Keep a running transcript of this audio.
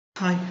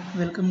Hi,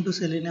 welcome to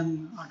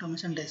Selenium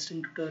Automation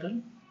Testing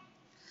Tutorial.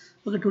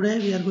 Okay, today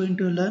we are going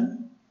to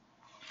learn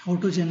how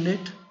to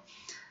generate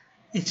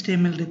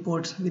HTML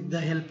reports with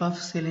the help of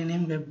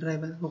Selenium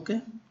WebDriver.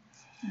 Okay,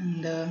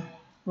 and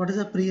what is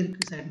a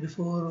prerequisite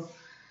before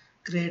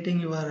creating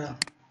your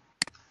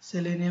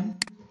Selenium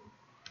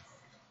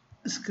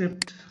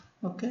script?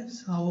 Okay,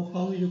 so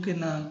how you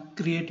can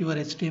create your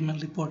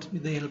HTML reports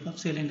with the help of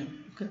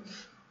Selenium. Okay,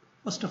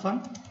 first of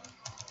all,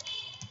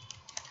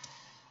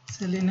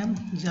 Selenium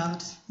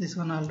jars. This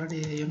one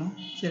already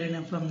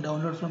Selenium from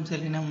download from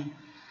Selenium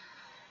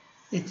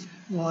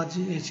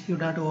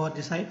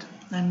hq.org site,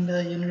 and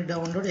you need to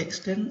download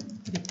extend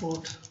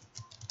reports.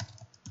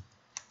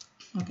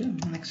 Okay,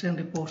 extend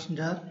reports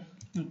jar.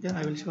 Okay,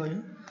 I will show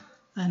you.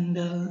 And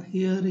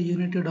here you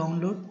need to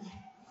download,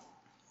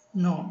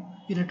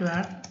 you need to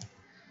add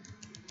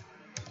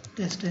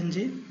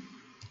testng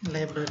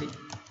library.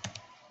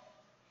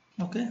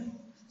 Okay,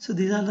 so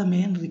these are the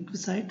main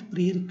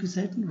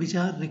prerequisite which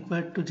are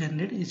required to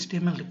generate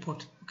HTML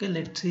reports. Okay,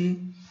 let's see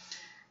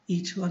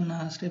each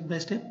one step by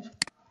step.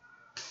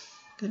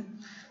 Okay,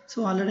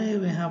 so already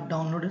we have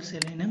downloaded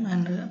Selenium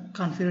and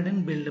configured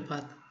in build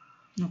path.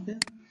 Okay,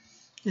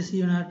 this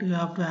you have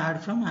to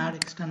add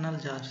external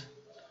jars.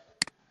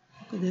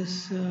 Okay,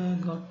 this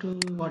go to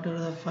whatever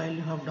the file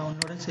you have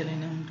downloaded,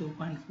 Selenium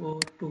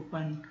 2.4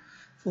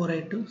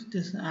 2.482.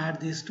 just add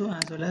these two,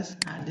 as well as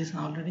add this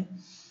already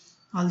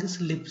all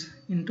these libs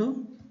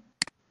into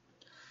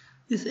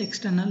these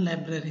external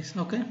libraries.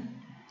 Okay,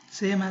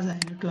 same as I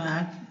need to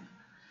add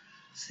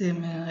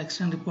same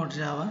extend report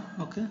Java.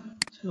 Okay,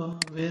 so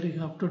where you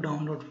have to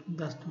download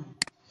that one,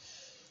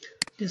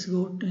 just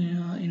go to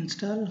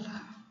install,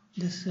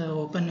 just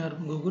open your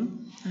Google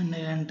and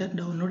enter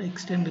download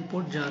extend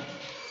report jar.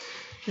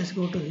 Just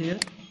go to here,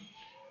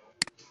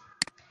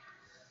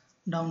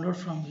 download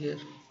from here.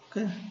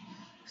 Okay,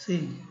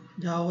 see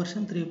Java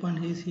version 3.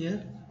 Is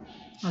here,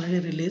 already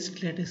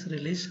released, latest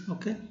release.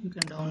 Okay, you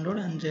can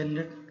download and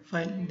generate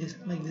file this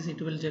like this.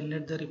 It will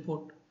generate the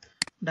report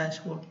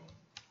dashboard.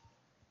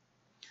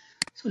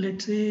 So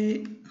let's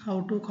see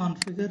how to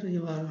configure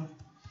your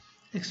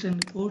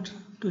extend report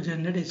to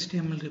generate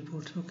HTML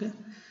reports. Okay,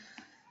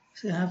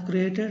 so I have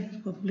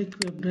created public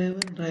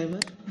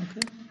WebDriver.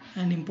 Okay,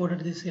 and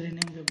imported this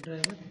Selenium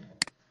WebDriver.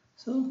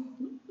 So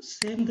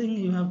same thing,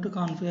 you have to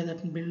configure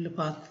that build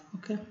path.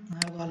 Okay, I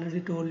have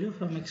already told you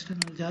from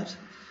external jars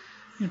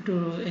you need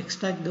to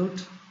extract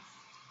those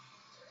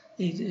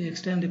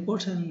extend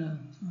reports and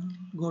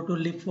go to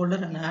lib folder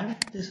and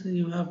add this.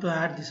 You have to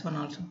add this one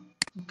also.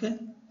 Okay,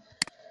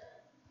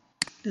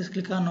 just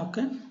click on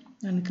OK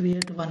and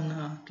create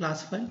one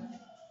class file.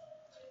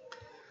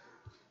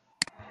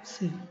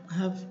 See, I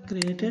have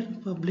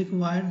created public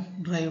void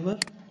driver.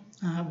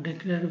 I have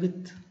declared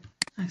with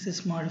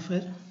access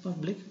modifier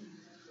public,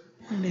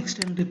 and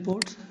extend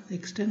reports.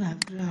 Extend, I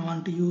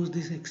want to use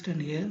this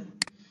extend here.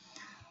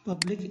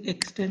 Public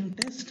extend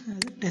test as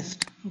a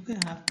test. Okay,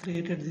 I have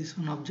created this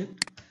one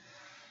object.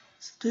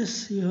 So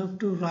this you have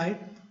to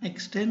write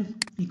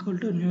extend equal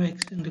to new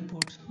extend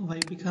reports. Why?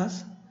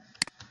 Because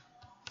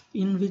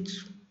in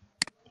which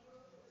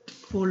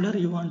folder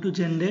you want to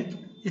generate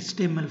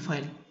HTML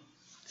file.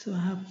 So I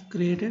have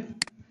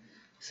created,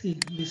 see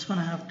this one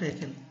I have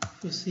taken.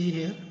 If you see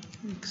here,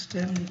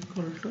 extend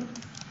equal to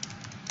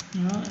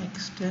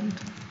extend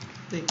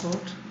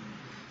report.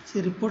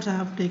 See, reports I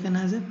have taken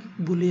as a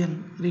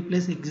boolean,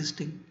 replace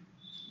existing.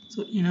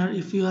 So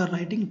if you are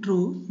writing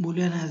true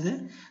boolean as a,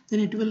 then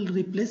it will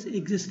replace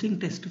existing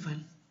test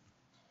file.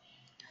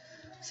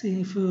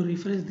 See, if you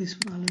refresh this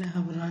one, already I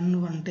have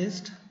run one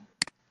test.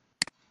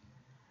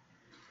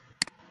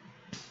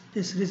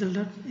 Test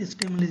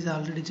result.html is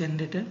already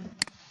generated.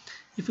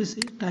 If you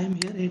see time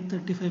here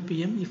 8:35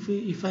 p.m.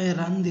 If I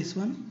run this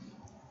one,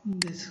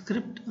 this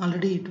script,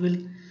 already it will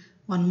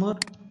one more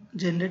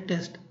generate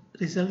test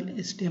result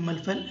HTML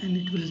file, and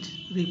it will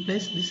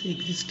replace this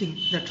existing.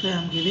 That's why I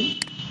am giving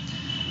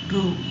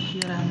true.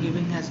 Here I am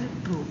giving as a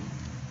true.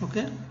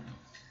 Okay,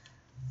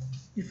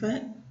 if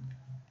I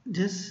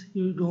just,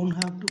 you don't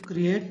have to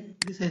create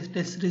this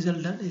test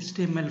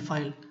result.html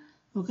file.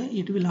 Okay,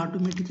 it will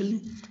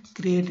automatically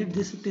created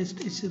this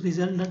test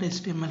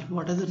result.html.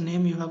 What is the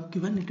name you have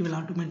given, it will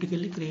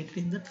automatically create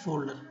in that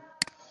folder.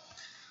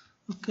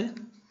 Okay,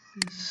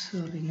 let's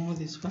remove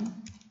this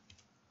one.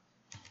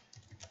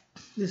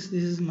 This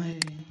is my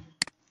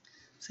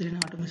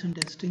Selenium automation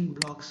testing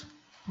blocks.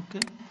 Okay,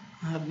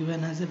 I have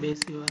given as a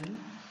base URL.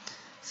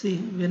 See,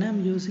 when I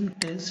am using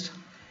test,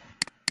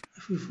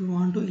 if you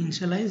want to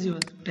initialize your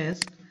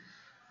test,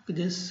 okay,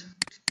 just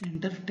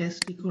enter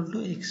test equal to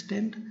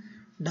extend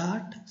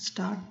dot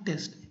start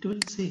test. It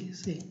will see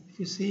if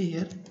you see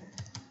here,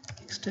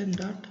 extend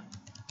dot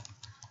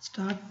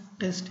start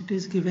test, it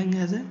is giving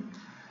as a,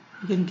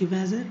 you can give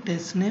as a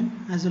test name,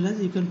 as well as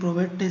you can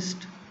provide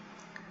test.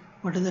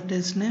 What is the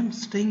test name?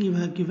 String you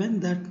have given,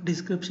 that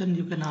description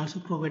you can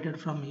also provide it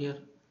from here.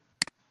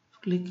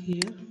 Click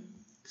here,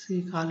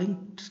 see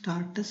calling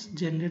start test,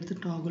 generate the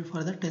toggle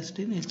for the test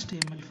in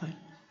HTML file.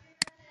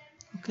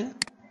 Okay,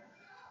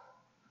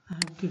 I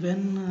have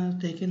given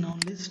taken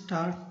only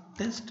start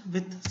test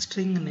with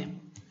string name.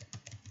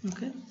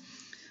 Okay,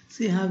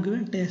 see, I have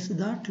given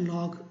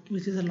test.log,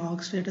 which is a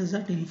log status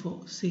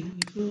info. See,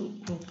 if you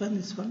open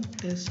this one,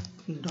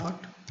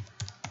 test.log,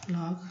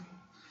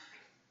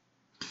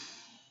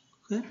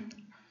 okay,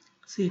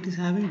 see, it is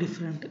having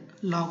different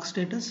log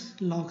status,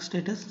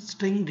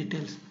 string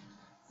details.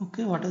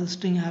 Okay, what are the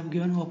string I have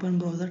given? Open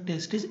browser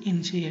test is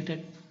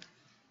initiated.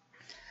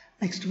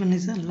 Next one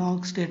is a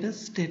log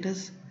status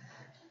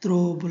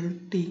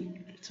throwable t.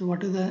 So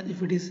what is the,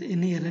 if it is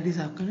any error is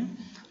occurring,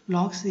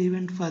 logs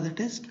event for the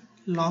test,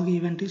 log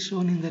event is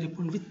shown in the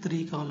report with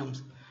 3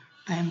 columns: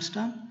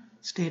 timestamp,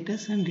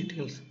 status and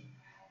details.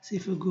 So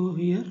if you go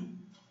here,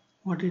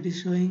 what it is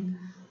showing,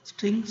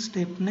 string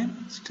step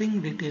name, string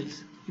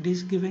details. It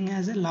is giving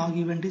as a log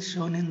event is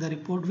shown in the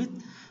report with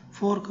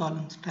 4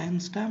 columns: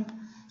 timestamp,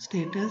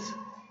 status,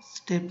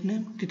 step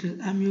name, details.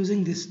 I am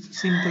using this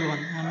simple one.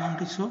 I want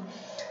to show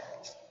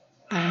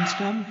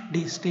timestamp,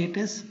 the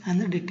status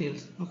and the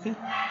details. Okay,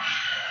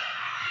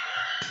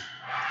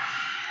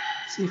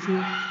 so if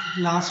you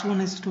last one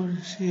is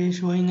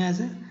showing as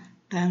a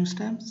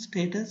timestamp,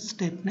 status,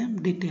 step name,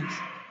 details.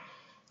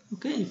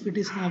 Okay, if it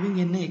is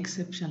having any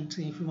exception,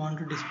 so if you want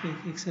to display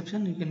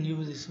exception, you can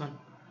use this one.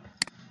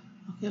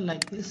 Okay,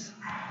 like this.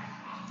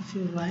 If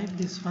you write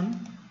this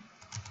one,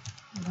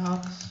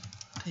 log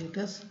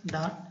status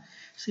dot,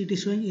 so it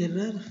is showing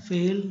error,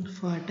 failed,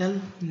 fatal,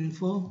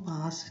 info,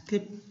 pass,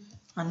 skip,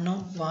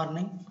 unknown,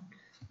 warning.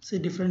 So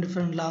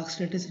different log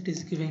status it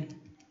is giving.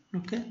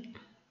 Okay,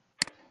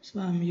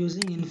 so I am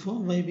using info.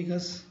 Why?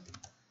 Because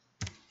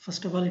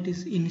first of all it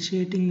is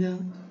initiating the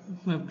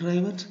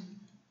WebDriver,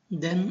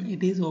 then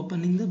it is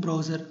opening the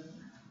browser,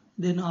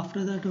 then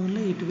after that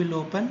only it will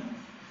open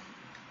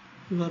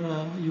your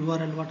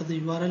URL, what are the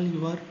URL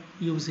you are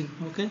using,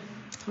 okay,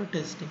 for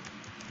testing.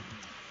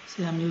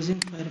 See, I am using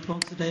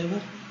Firefox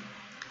driver,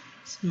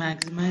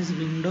 maximize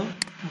window.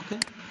 Okay,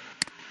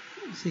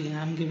 see,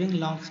 I am giving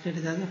log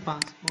status as a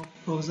passport,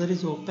 browser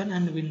is open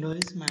and window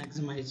is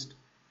maximized.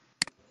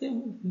 Okay,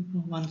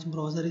 once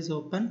browser is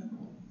open,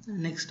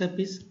 next step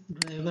is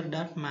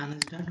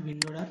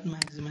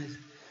driver.manage.window.maximize.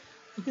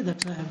 Okay,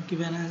 that's why I have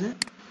given as a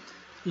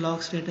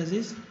log status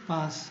is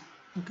pass.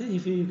 Okay,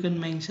 if you can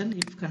mention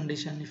if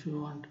condition if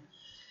you want.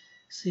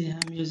 See, I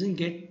am using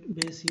get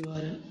base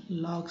URL,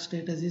 log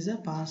status is a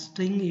pass,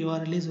 string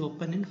URL is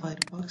open in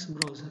Firefox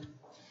browser.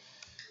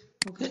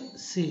 Okay,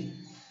 see,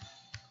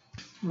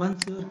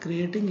 once you are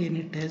creating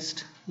any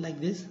test like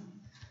this,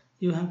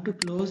 you have to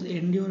close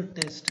end your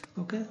test.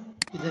 Okay,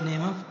 with the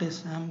name of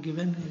test. I am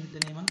given with the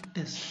name of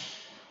test.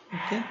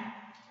 Okay,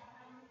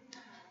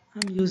 I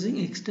am using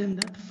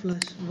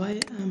extend.flush. Why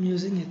I am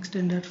using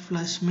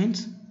extend.flush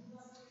means,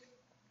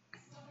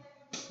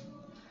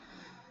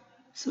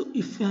 so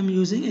if I am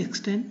using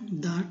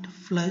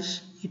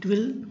extend.flush, it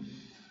will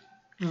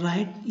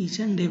write each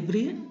and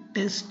every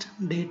test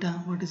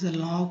data, what is a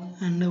log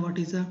and what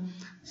is a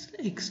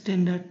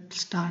extended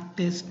start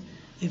test,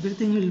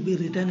 everything will be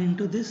written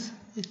into this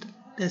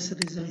test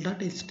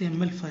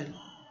result.html file.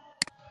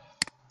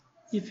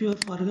 If you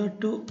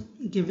forgot to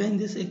given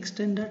this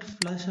extended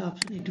flush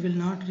option, it will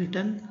not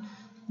return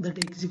that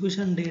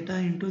execution data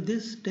into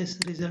this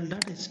test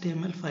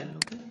result.html file.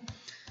 Okay,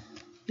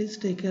 please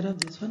take care of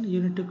this one.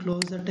 You need to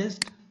close the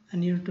test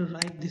and you need to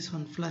write this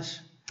one flush.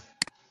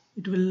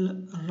 It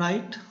will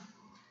write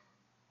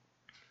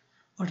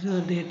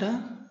whatever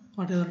data,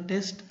 whatever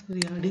test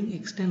regarding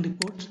extend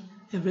reports,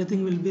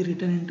 everything will be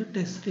written into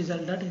test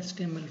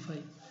result.html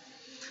file.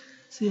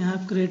 See, I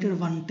have created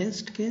one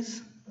test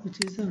case which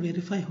is a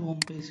verify home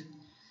page.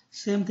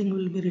 Same thing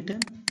will be written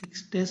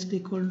test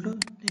equal to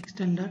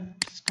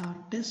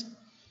extend.start test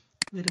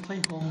verify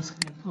home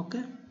screen.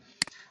 Okay,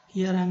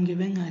 here I am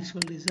giving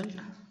actual result.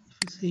 If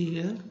you see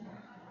here,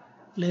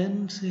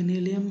 learn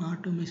Selenium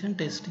automation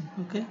testing.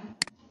 Okay,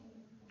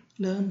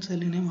 learn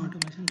Selenium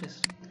automation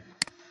testing.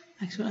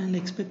 Actual and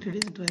expected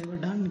is driver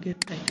done get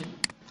title.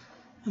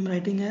 I'm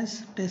writing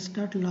as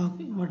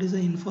test.log. What is the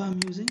info I'm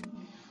using?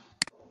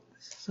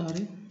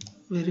 Sorry,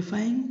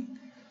 verifying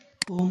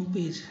home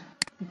page.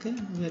 Okay,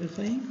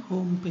 verifying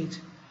home page.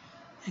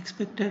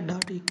 Expected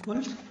dot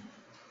equals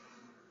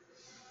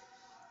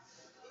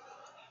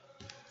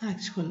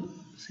actual.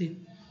 See,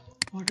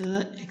 what is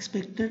the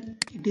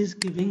expected? It is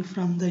giving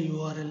from the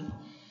URL,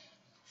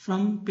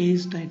 from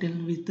page title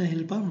with the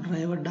help of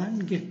driver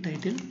dot get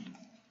title.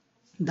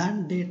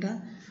 That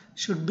data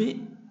should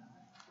be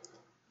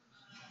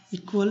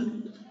equal,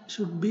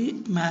 should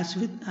be matched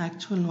with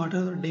actual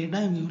whatever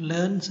data you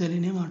learn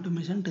Selenium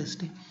automation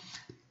testing.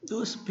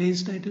 Those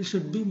page titles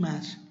should be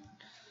matched.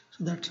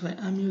 So that's why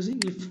I'm using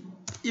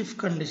if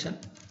condition.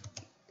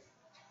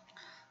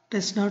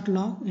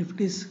 Test.log, if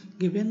it is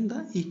given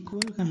the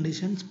equal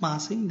conditions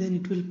passing, then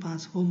it will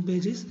pass home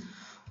page is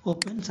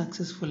open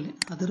successfully.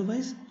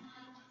 Otherwise,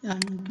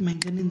 and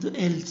mention into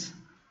else.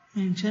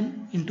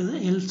 Mention into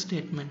the else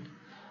statement.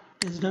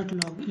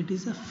 Test.log, it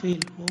is a fail,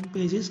 home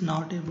page is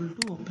not able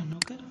to open.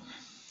 Okay,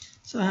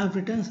 so I have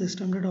written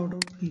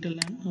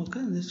system.out.println.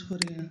 Okay, this for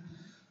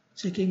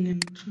checking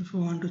in if you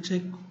want to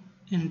check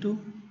into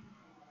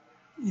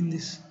in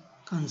this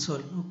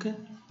console. Okay,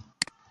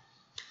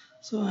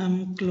 so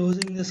I'm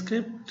closing the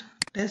script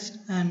test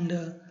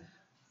and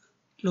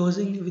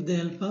closing with the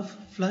help of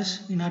flush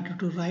in order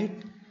to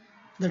write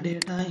the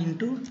data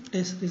into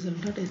test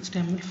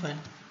result.html file.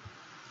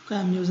 Okay,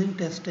 I'm using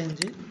test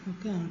engine.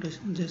 Okay, I'm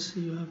just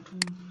you have to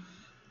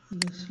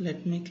just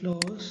let me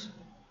close.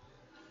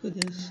 Okay,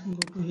 just go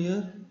to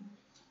here,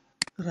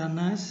 run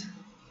as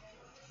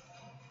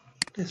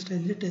test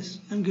engine test.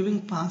 I'm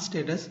giving pass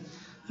status.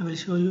 I will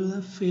show you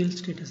the fail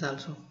status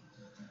also.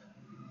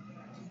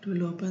 It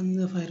will open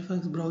the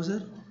Firefox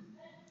browser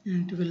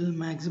and it will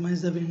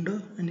maximize the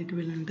window and it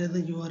will enter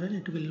the URL.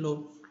 It will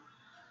load.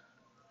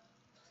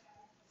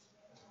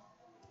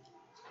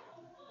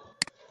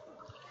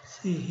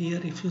 See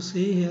here, if you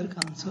see here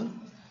console,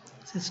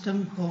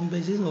 system home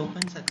page is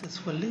open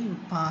successfully,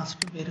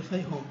 passed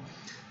verify home.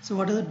 So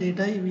what are the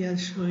data we are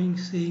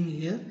seeing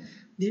here?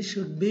 This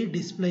should be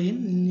displayed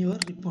in your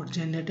report,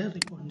 generator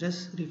report.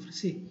 Just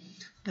see,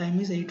 time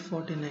is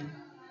 8:49.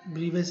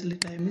 Previously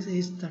time is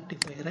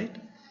 8:35, right?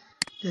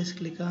 Just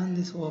click on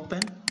this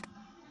open.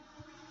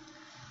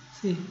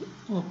 See,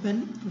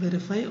 open,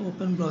 verify,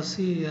 open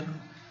browser here.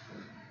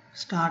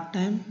 Start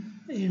time,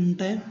 end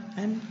time,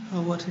 and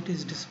hours it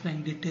is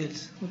displaying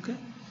details. Okay.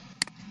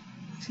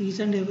 Each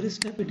and every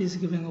step it is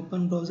giving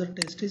open browser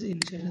test is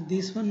initiated.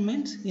 This one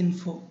means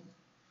info,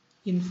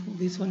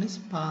 this one is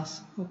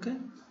pass. Okay,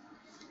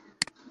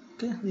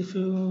 if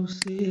you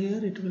see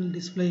here it will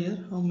display here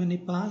how many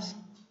pass.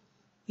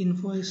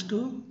 Info is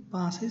 2,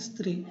 pass is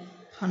 3,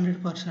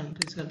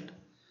 100% result.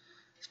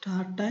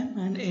 Start time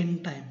and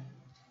end time.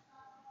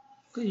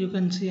 Okay, you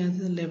can see as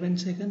 11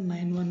 second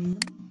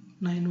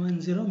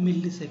 910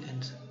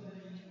 milliseconds.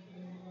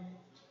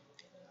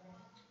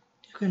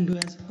 You can do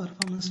as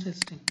performance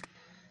testing.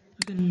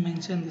 You can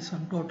mention this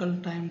one, total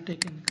time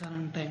taken,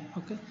 current time.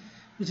 Okay,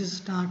 which is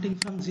starting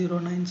from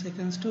 09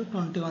 seconds to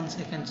 21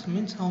 seconds,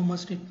 means how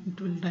much it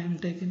will time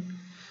taken.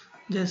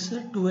 Just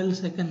 12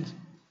 seconds,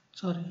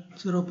 sorry,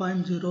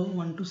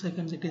 0.012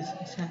 seconds it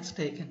has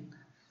taken.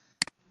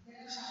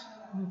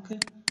 Okay,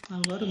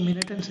 our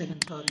minute and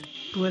second, sorry,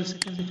 12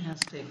 seconds it has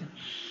taken.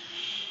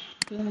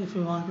 Okay, if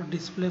you want to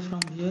display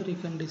from here, you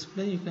can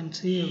display, you can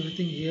see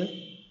everything here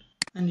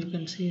and you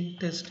can see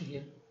test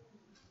here.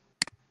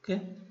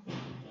 Okay,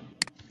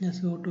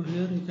 just go to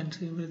here, you can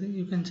see everything.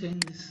 You can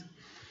change this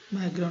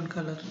background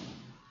color.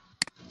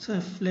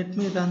 So let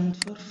me run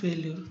for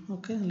failure.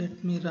 Okay,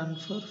 let me run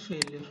for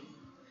failure.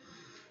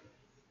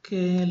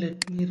 Okay,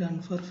 let me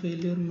run for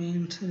failure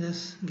means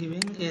just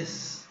giving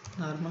s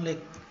normal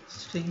like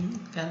string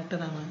character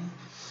I'm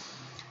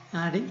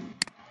adding.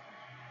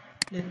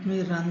 Let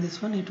me run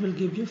this one, it will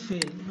give you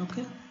fail.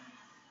 Okay,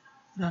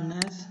 run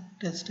as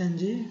test ng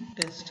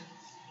test.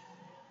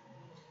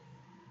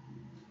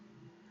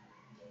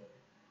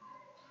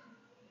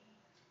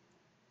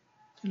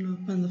 It will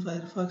open the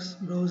Firefox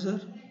browser,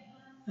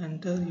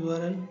 enter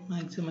URL,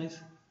 maximize.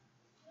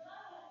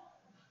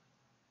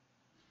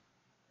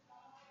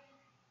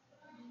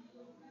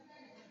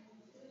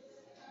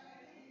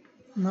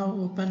 Now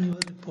open your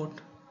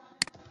report.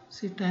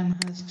 See, time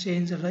has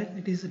changed, right?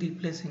 It is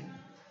replacing.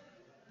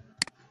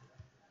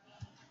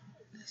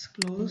 Let's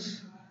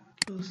close.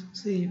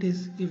 See, it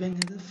is giving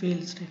as a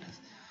failed status.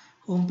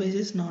 Home page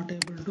is not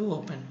able to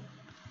open.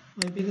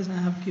 Why? Because I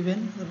have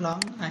given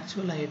wrong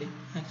actual ID,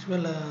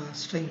 actual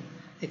string,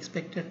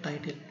 expected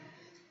title,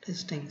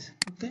 testings.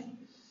 Okay.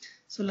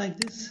 So like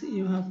this,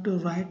 you have to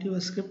write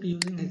your script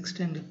using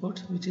extend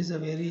reports, which is a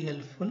very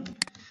helpful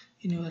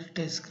in your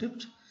test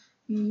script.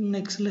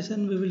 Next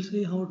lesson, we will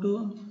see how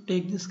to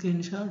take the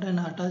screenshot and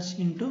attach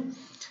into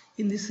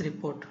in this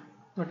report.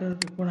 Whatever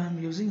report I am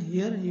using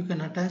here, you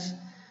can attach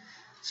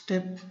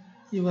step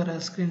your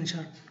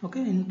screenshot.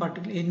 Okay, in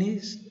particular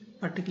any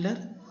particular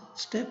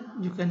step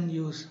you can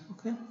use.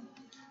 Okay,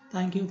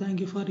 thank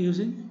you for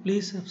using.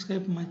 Please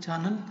subscribe my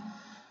channel.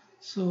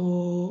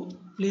 So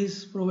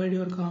please provide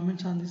your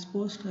comments on this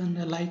post and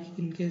a like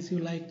in case you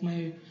like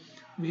my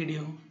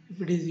video.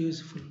 If it is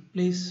useful,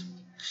 please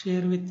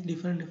share with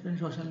different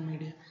social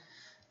media.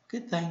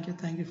 Okay, thank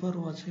you for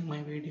watching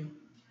my video.